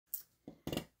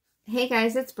Hey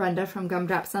guys, it's Brenda from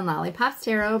Gumdrops and Lollipops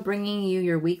Tarot, bringing you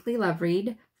your weekly love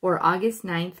read for August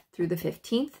 9th through the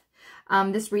 15th.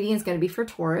 This reading is going to be for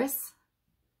Taurus.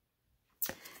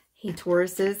 Hey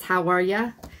Tauruses, how are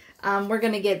ya? We're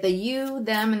going to get the you,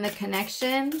 them, and the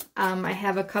connection. I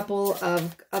have a couple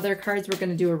of other cards. We're going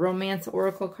to do a romance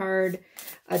oracle card,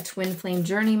 a twin flame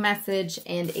journey message,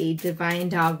 and a divine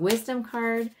dog wisdom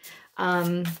card.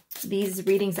 These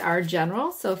readings are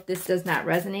general, so if this does not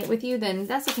resonate with you, then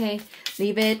that's okay.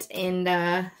 Leave it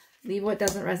and leave what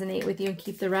doesn't resonate with you and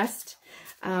keep the rest.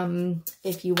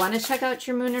 If you want to check out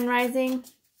your moon and rising,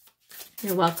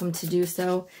 you're welcome to do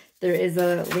so. There is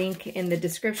a link in the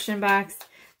description box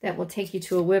that will take you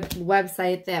to a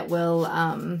website that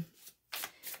will,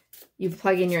 you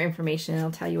plug in your information. It'll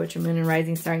tell you what your moon and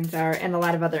rising signs are and a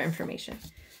lot of other information.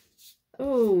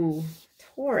 Oh,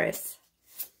 Taurus.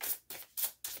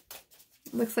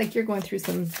 Looks like you're going through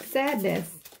some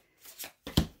sadness.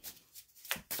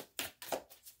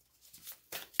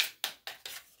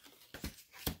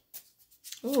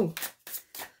 Ooh,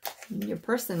 your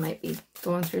person might be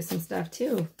going through some stuff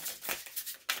too.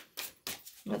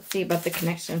 Let's see about the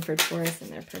connection for Taurus and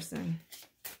their person.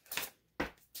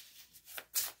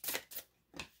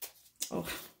 Oh,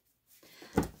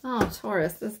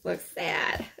 Taurus, this looks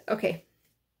sad. Okay.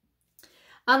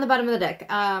 On the bottom of the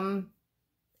deck,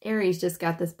 Aries just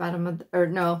got this bottom of, or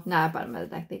no, not bottom of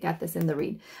the deck. They got this in the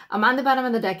read. On the bottom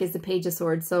of the deck is the Page of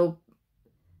Swords. So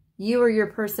you or your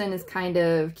person is kind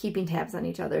of keeping tabs on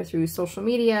each other through social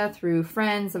media, through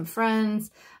friends of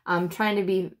friends, trying to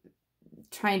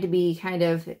be kind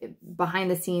of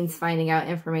behind the scenes, finding out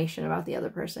information about the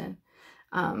other person.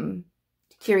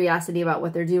 Curiosity about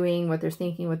what they're doing, what they're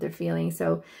thinking, what they're feeling.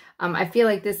 So I feel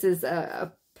like this is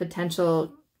a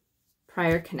potential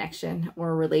prior connection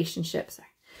or relationship. Sorry.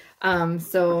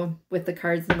 So with the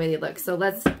cards and the way they look. So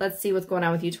let's see what's going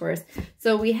on with you, Taurus.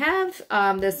 So we have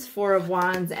this Four of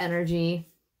Wands energy,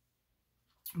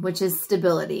 which is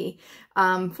stability.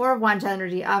 Four of Wands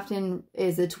energy often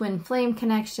is a twin flame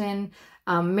connection,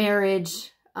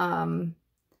 marriage,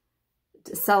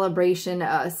 celebration,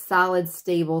 a solid,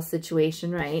 stable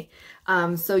situation, right?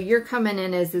 So you're coming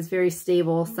in as this very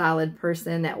stable, solid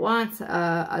person that wants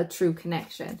a true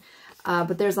connection.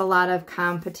 But there's a lot of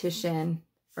competition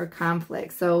or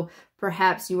conflict. So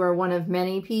perhaps you are one of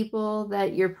many people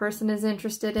that your person is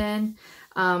interested in,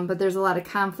 but there's a lot of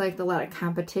conflict, a lot of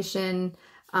competition,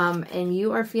 and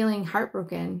you are feeling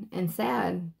heartbroken and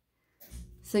sad.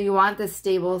 So you want this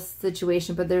stable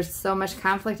situation, but there's so much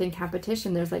conflict and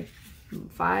competition. There's like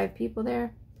 5 people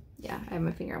there. Yeah, I have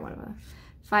my finger on one of them.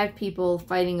 5 people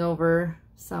fighting over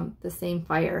the same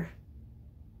fire.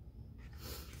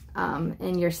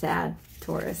 And you're sad,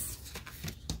 Taurus.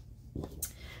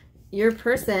 Your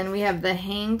person, we have the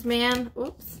Hanged Man,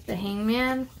 the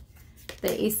Hangman,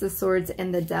 the Ace of Swords,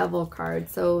 and the Devil card.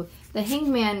 So the Hanged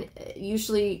Man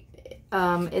usually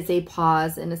is a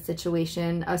pause in a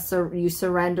situation. You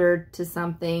surrender to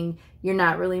something. You're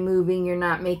not really moving. You're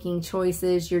not making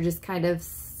choices. You're just kind of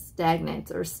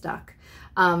stagnant or stuck.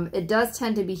 It does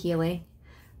tend to be healing,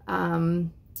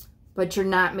 but you're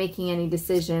not making any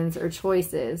decisions or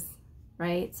choices,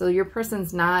 right? So your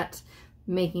person's not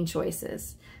making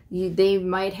choices. They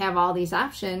might have all these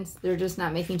options. They're just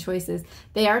not making choices.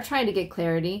 They are trying to get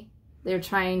clarity. They're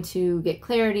trying to get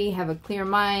clarity, have a clear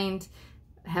mind,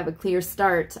 have a clear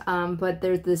start. But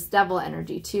there's this devil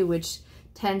energy too, which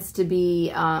tends to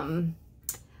be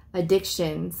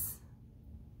addictions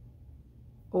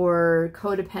or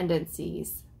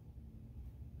codependencies,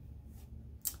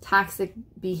 toxic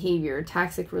behavior,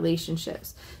 toxic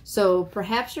relationships. So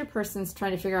perhaps your person's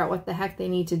trying to figure out what the heck they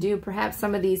need to do. Perhaps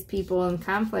some of these people in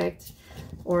conflict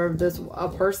or a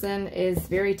person is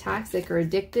very toxic or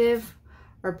addictive,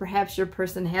 or perhaps your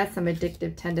person has some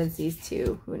addictive tendencies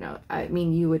too. Who knows? I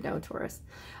mean, you would know, Taurus.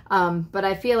 But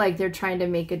I feel like they're trying to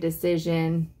make a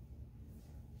decision.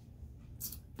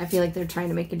 They're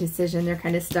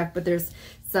kind of stuck, but there's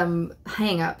some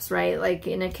hang-ups, right? Like,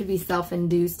 and it could be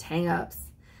self-induced hang-ups.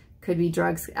 Could be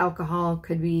drugs, alcohol,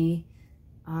 could be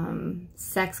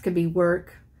sex, could be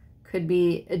work, could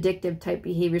be addictive type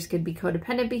behaviors, could be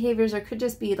codependent behaviors, or could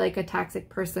just be like a toxic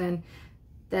person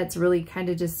that's really kind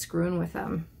of just screwing with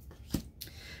them.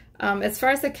 As far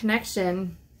as the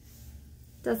connection,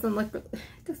 doesn't look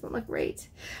great.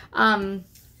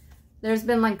 There's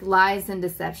been like lies and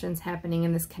deceptions happening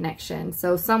in this connection.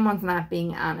 So someone's not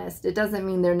being honest. It doesn't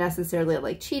mean they're necessarily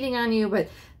like cheating on you, but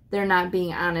they're not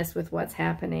being honest with what's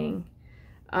happening.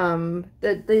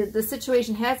 The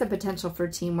situation has a potential for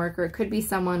teamwork, or it could be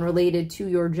someone related to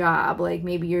your job. Like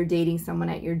maybe you're dating someone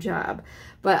at your job.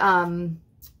 But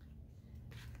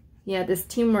Yeah, this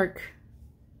teamwork,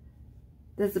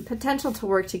 there's a potential to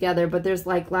work together, but there's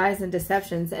like lies and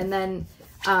deceptions. And then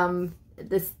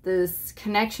this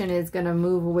connection is going to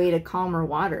move away to calmer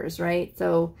waters, right?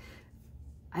 So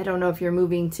I don't know if you're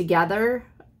moving together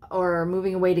or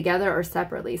moving away together or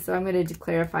separately. So I'm going to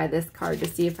clarify this card to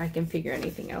see if I can figure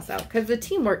anything else out, because the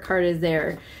teamwork card is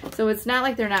there. So it's not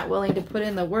like they're not willing to put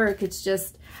in the work. It's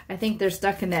just, I think they're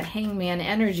stuck in that hangman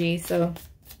energy. So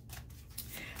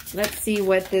let's see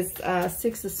what this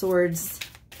Six of Swords,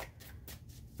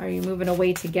 are you moving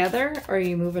away together or are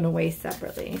you moving away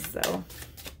separately? So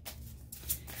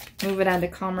move it on to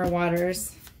calmer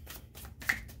waters.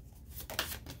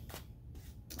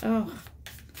 Oh,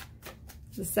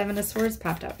 the Seven of Swords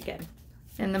popped out again.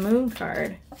 And the Moon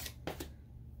card.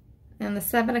 And the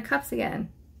Seven of Cups again.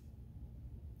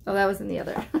 Oh, that was in the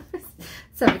other.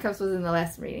 Seven of Cups was in the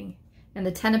last reading. And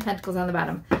the Ten of Pentacles on the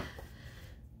bottom.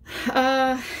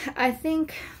 I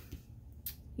think,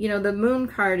 you know, the Moon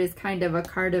card is kind of a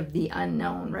card of the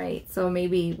unknown, right? So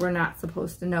maybe we're not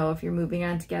supposed to know if you're moving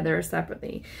on together or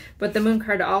separately. But the Moon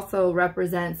card also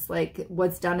represents like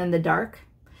what's done in the dark.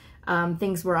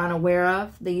 Things we're unaware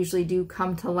of. They usually do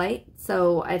come to light.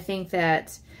 So I think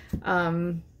that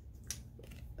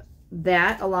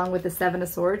that along with the Seven of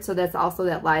Swords, so that's also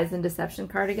that lies and deception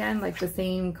card again, like the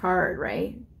same card,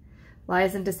 right?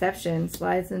 Lies and deceptions,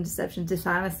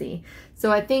 dishonesty.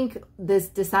 So I think this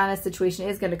dishonest situation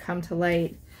is going to come to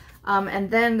light.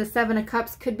 And then the Seven of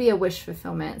Cups could be a wish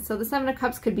fulfillment. So the Seven of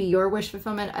Cups could be your wish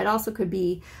fulfillment. It also could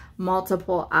be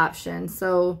multiple options.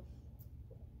 So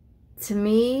to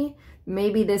me,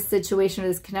 maybe this situation or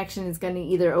this connection is going to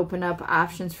either open up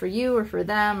options for you or for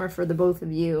them or for the both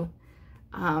of you.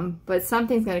 But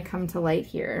something's going to come to light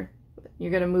here.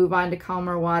 You're going to move on to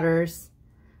calmer waters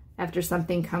after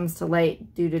something comes to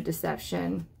light due to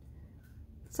deception.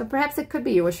 So perhaps it could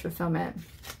be your wish fulfillment.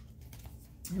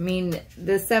 I mean,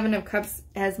 the Seven of Cups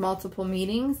has multiple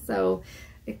meanings, so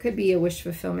it could be a wish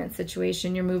fulfillment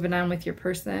situation. You're moving on with your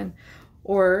person,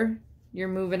 or you're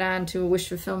moving on to a wish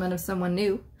fulfillment of someone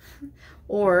new,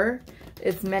 or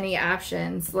it's many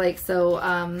options. Like, so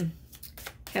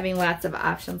having lots of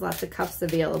options, lots of cups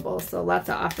available, so lots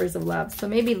of offers of love. So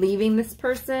maybe leaving this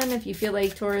person if you feel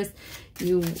like, Taurus,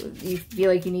 you feel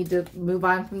like you need to move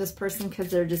on from this person because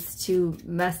they're just too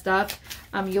messed up.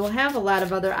 You'll have a lot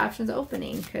of other options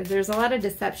opening because there's a lot of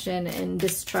deception and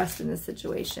distrust in this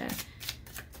situation.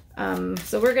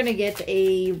 So we're going to get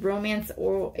a Romance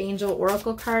or Angel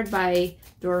Oracle card by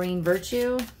Doreen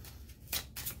Virtue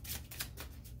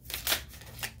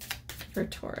for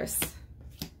Taurus.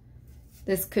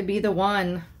 This could be the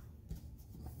one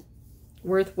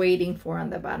worth waiting for on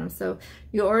the bottom. So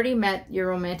you already met your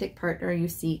romantic partner you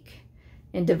seek,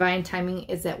 and divine timing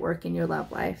is at work in your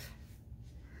love life.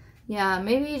 Yeah,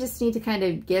 maybe you just need to kind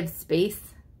of give space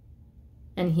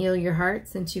and heal your heart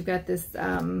since you've got this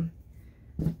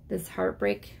this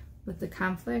heartbreak with the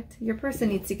conflict. Your person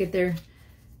needs to get their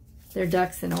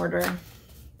ducks in order.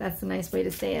 That's a nice way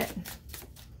to say it.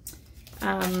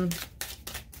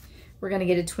 We're going to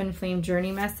get a twin flame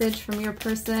journey message from your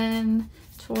person,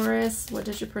 Taurus. What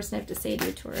does your person have to say to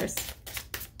you, Taurus?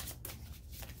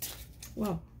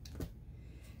 Whoa.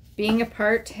 Being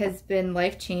apart has been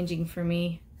life-changing for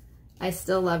me. I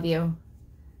still love you.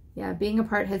 Yeah, being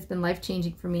apart has been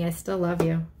life-changing for me. I still love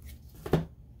you.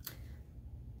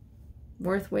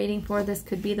 Worth waiting for. This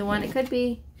could be the one. It could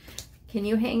be. Can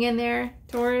you hang in there,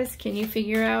 Taurus? Can you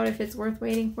figure out if it's worth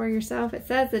waiting for yourself? It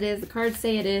says it is. The cards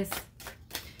say it is.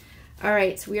 All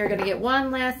right, so we are going to get one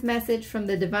last message from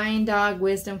the Divine Dog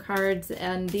Wisdom cards,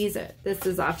 and this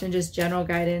is often just general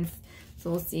guidance, so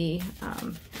we'll see.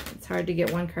 It's hard to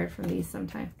get one card from these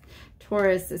sometimes.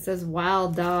 Taurus, it says,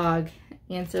 wild dog,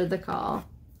 answer the call.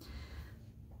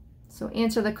 So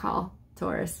answer the call,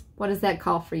 Taurus. What is that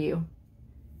call for you?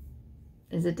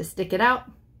 Is it to stick it out?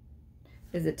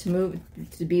 Is it to move,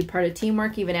 to be part of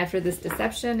teamwork even after this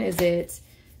deception? Is it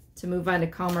to move on to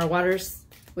calmer waters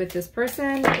with this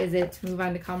person? Is it to move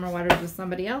on to calmer waters with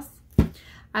somebody else?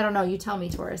 I don't know. You tell me,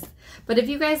 Taurus. But if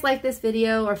you guys like this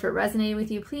video or if it resonated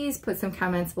with you, please put some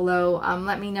comments below.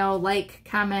 Let me know. Like,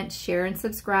 comment, share, and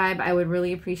subscribe. I would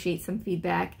really appreciate some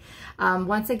feedback.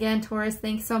 Once again, Taurus,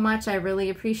 thanks so much. I really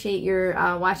appreciate your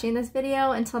watching this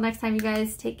video. Until next time, you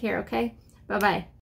guys, take care, okay? Bye-bye.